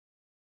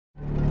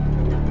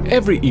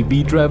Every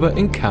EV driver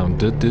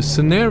encountered this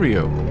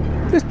scenario.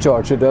 This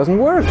charger doesn't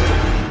work.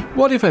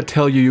 What if I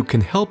tell you you can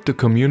help the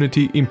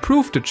community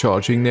improve the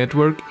charging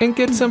network and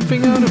get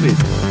something out of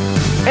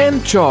it?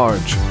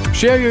 N-Charge!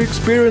 Share your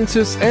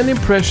experiences and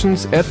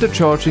impressions at the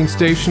charging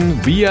station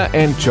via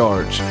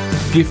N-Charge.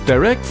 Give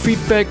direct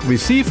feedback,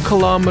 receive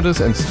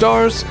kilometers and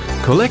stars,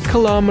 collect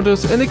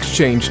kilometers and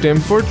exchange them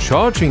for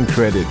charging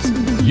credits.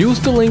 Use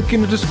the link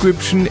in the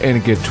description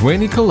and get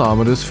 20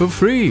 kilometers for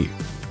free.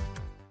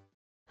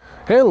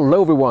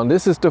 Hello everyone,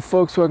 this is the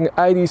Volkswagen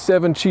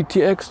Id.7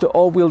 GTX, the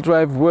all-wheel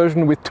drive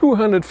version with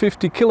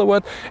 250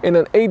 kilowatt and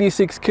an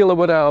 86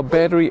 kilowatt hour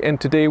battery,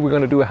 and today we're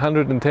going to do a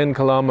 110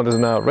 kilometers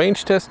an hour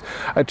range test.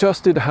 I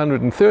just did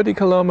 130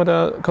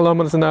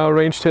 kilometers an hour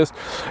range test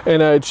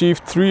and I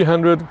achieved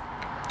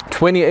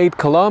 328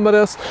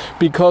 kilometers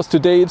because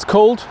today it's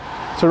cold.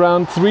 It's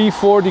around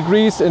 3-4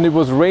 degrees and it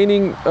was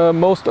raining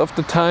most of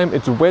the time.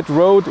 It's a wet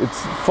road,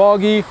 it's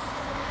foggy.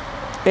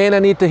 And I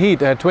need the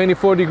heat. I had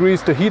 24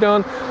 degrees to heat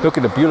on. Look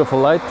at the beautiful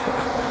light.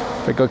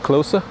 If I got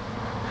closer.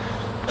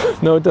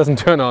 No, it doesn't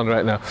turn on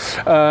right now.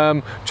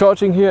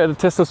 Charging here at a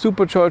Tesla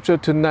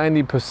supercharger to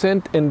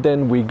 90%, and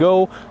then we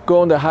go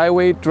on the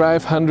highway,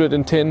 drive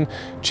 110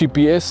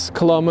 GPS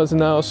kilometers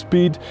an hour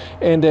speed,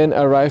 and then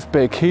arrive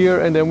back here,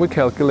 and then we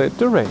calculate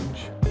the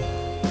range.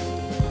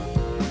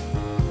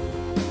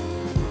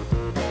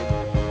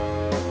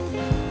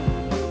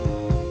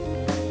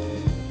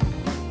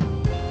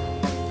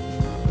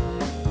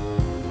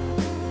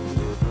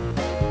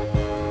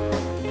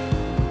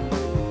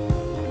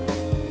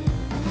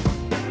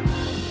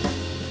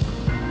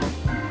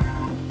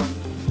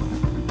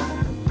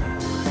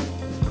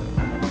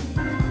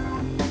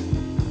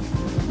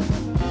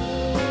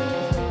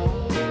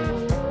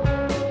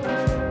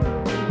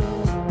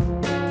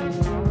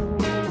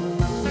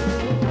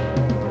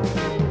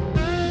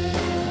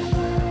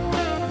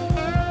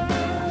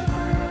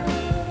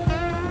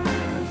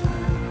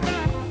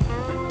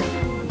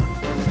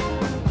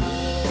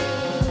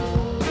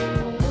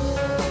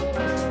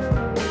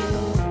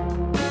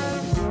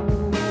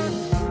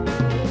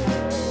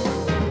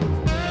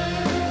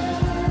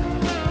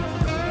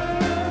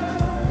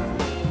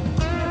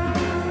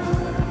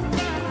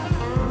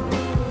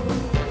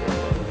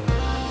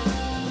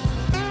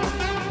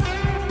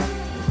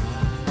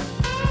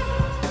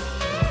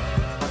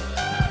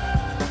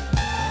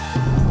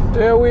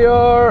 There we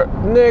are,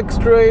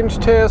 next range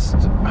test,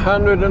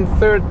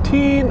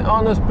 113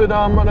 on the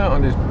speedometer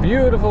on this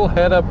beautiful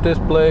head-up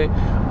display,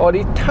 or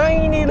the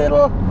tiny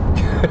little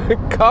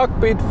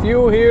cockpit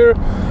view here.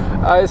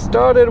 I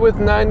started with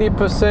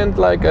 90%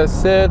 like I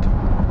said.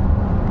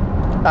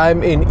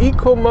 I'm in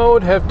eco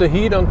mode, have the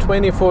heat on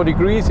 24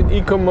 degrees. In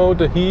eco mode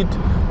the heat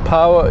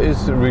power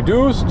is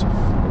reduced.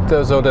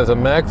 So there's a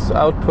max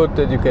output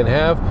that you can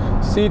have.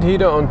 Seat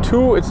heater on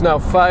 2, it's now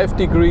 5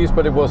 degrees,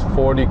 but it was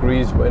 4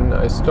 degrees when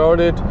I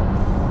started.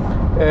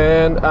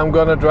 And I'm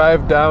gonna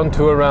drive down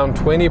to around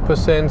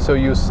 20%, so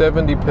use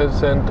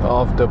 70%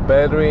 of the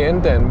battery,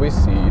 and then we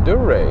see the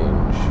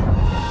range.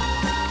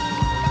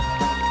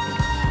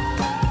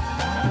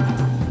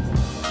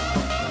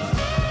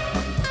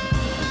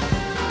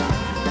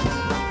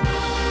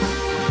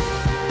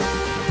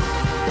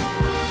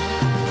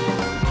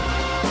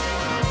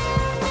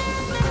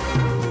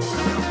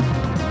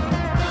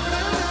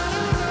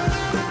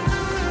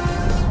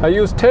 I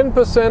used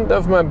 10%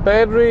 of my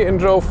battery and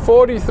drove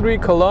 43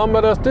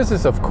 kilometers. This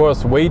is of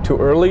course way too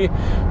early,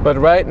 but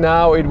right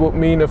now it would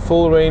mean a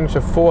full range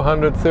of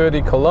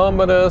 430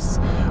 kilometers.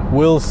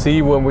 We'll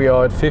see when we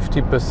are at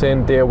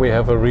 50%. There we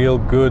have a real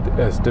good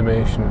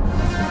estimation.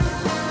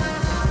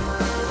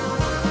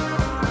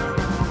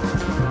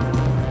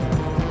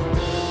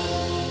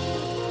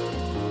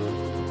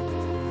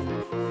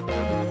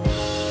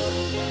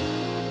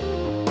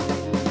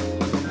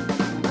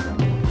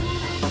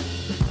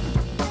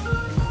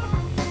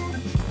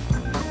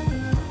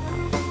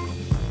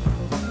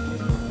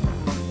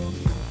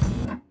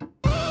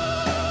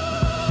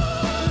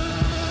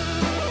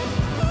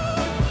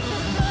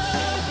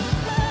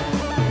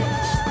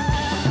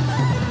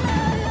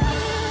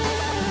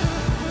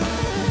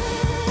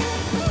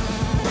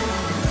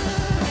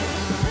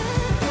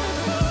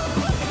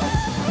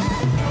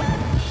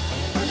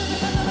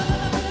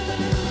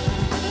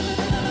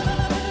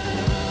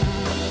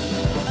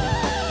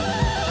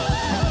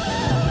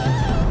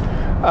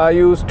 I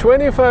used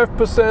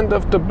 25%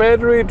 of the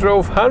battery,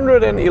 drove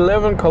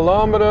 111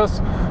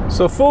 kilometers,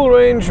 so full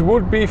range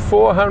would be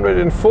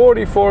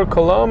 444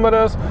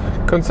 kilometers.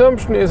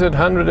 Consumption is at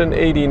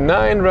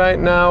 189 right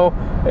now.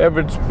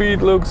 Average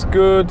speed looks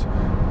good.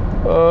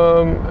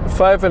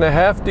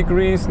 5.5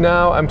 degrees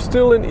now. I'm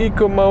still in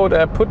eco mode.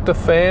 I put the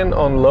fan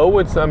on low.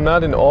 I'm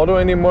not in auto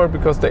anymore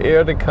because the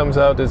air that comes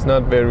out is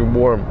not very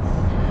warm.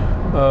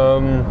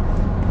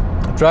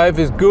 Drive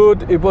is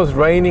good. It was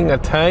raining a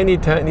tiny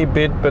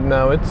bit, but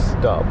now it's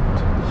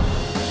stopped.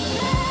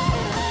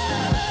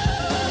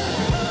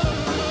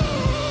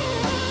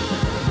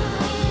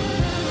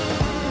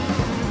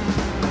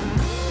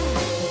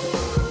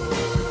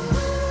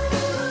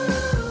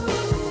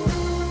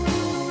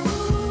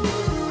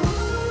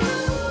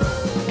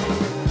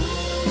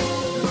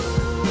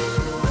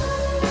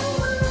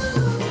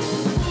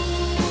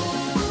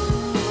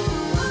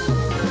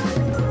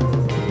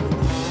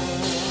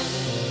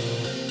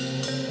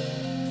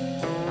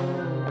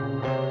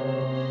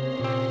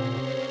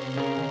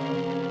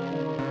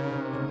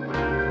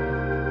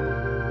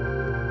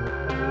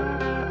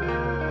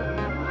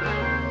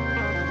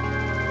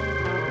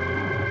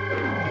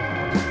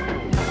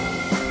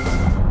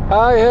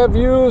 I have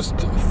used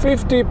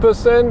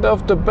 50%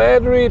 of the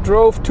battery,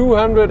 drove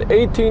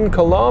 218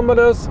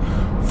 kilometers.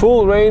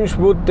 Full range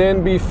would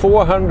then be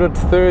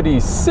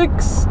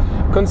 436.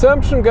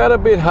 Consumption got a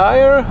bit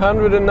higher,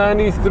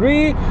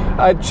 193.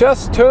 I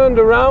just turned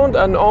around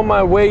and on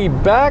my way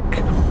back.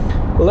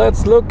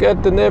 Let's look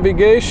at the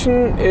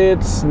navigation.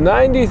 It's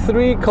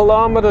 93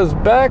 kilometers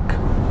back.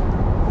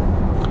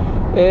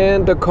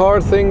 And the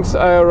car thinks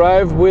I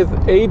arrive with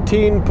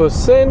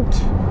 18%.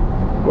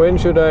 When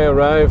should I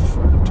arrive?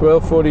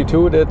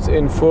 12:42, that's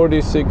in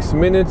 46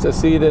 minutes. I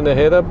see it in the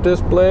head-up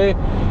display.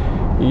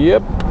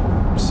 Yep,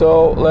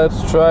 so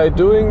let's try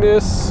doing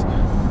this.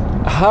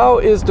 How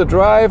is the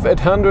drive at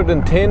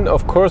 110?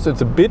 Of course, it's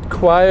a bit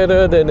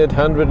quieter than at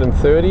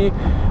 130,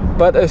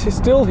 but I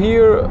still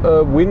hear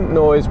wind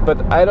noise,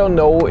 but I don't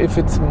know if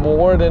it's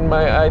more than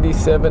my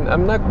ID.7.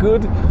 I'm not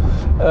good.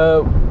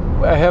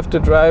 I have to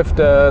drive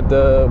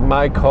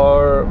my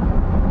car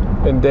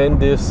and then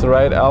this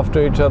right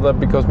after each other,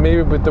 because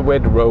maybe with the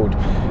wet road.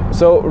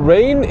 So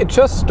rain, it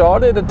just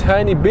started a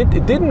tiny bit.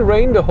 It didn't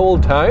rain the whole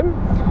time.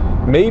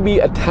 Maybe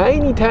a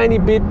tiny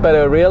bit, but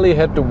I really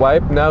had to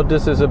wipe. Now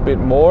this is a bit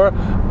more,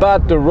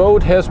 but the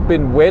road has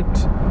been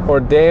wet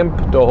or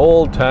damp the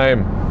whole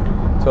time.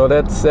 So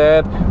that's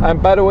sad.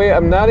 And by the way,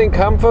 I'm not in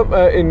comfort,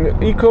 in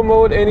eco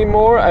mode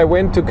anymore. I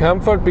went to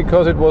comfort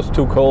because it was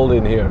too cold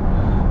in here.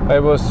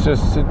 It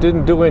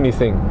didn't do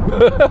anything.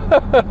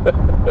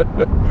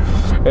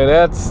 And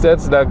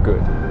that's not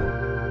good.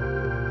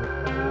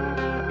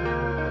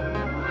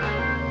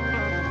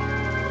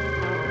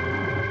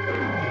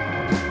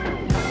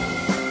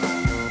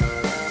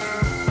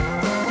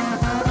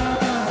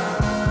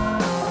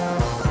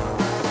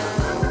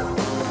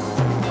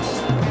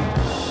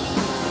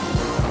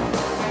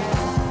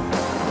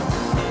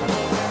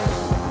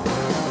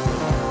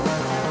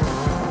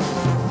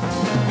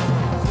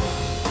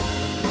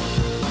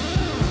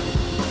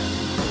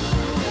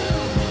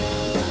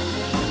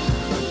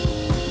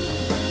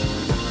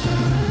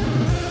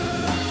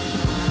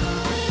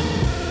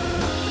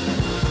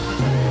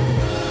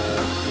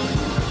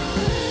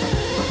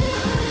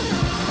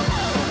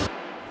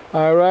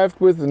 I arrived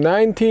with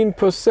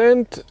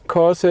 19%.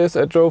 Car says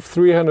I drove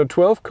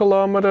 312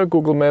 kilometers.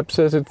 Google Maps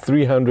says it's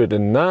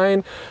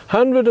 309.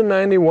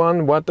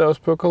 191 watt-hours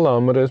per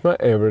kilometer is my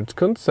average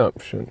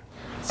consumption.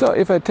 So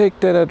if I take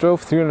that I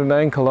drove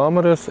 309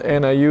 kilometers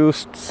and I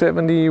used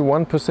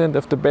 71%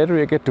 of the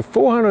battery, I get to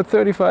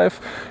 435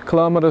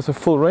 kilometers of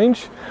full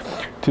range.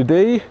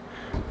 Today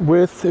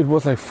it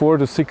was like 4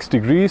 to 6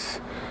 degrees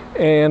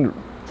and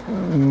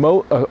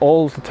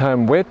all the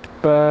time wet,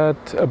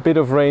 but a bit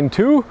of rain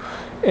too,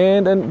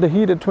 and the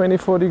heat at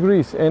 24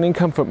 degrees and in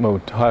comfort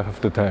mode half of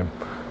the time.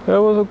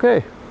 That was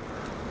okay.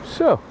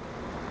 So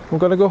I'm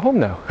gonna go home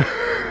now.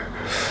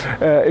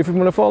 If you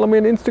want to follow me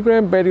on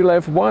Instagram,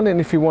 BatteryLife1, and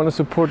if you want to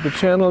support the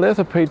channel, there's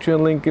a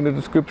Patreon link in the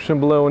description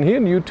below, and here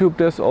on YouTube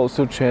there's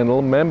also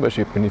channel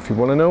membership. And if you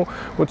want to know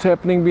what's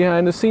happening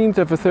behind the scenes,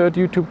 I have a third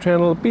YouTube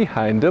channel,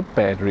 Behind the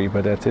Battery.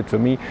 But that's it for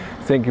me.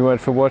 Thank you much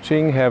for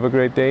watching. Have a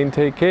great day and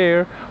take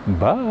care.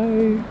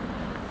 Bye.